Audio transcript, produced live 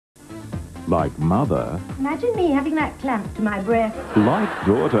Like mother. Imagine me having that clamp to my breast. Like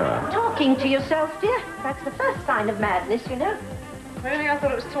daughter. Talking to yourself, dear. That's the first sign of madness, you know. Really? I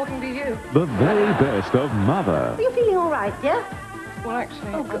thought it was talking to you. The very best of mother. Are you feeling all right, dear? Well,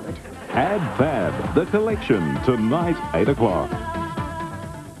 actually... Oh, good. Add Fab, the collection, tonight, 8 o'clock.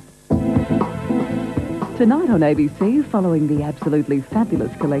 Tonight on ABC, following the absolutely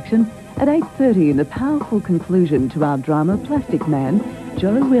fabulous collection, at 8:30 in the powerful conclusion to our drama Plastic Man,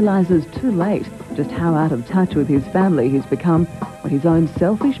 Joe realises too late just how out of touch with his family he's become when his own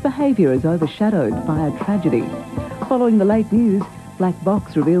selfish behaviour is overshadowed by a tragedy. Following the late news, Black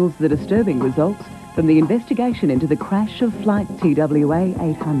Box reveals the disturbing results from the investigation into the crash of flight TWA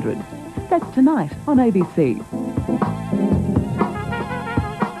 800. That's tonight on ABC.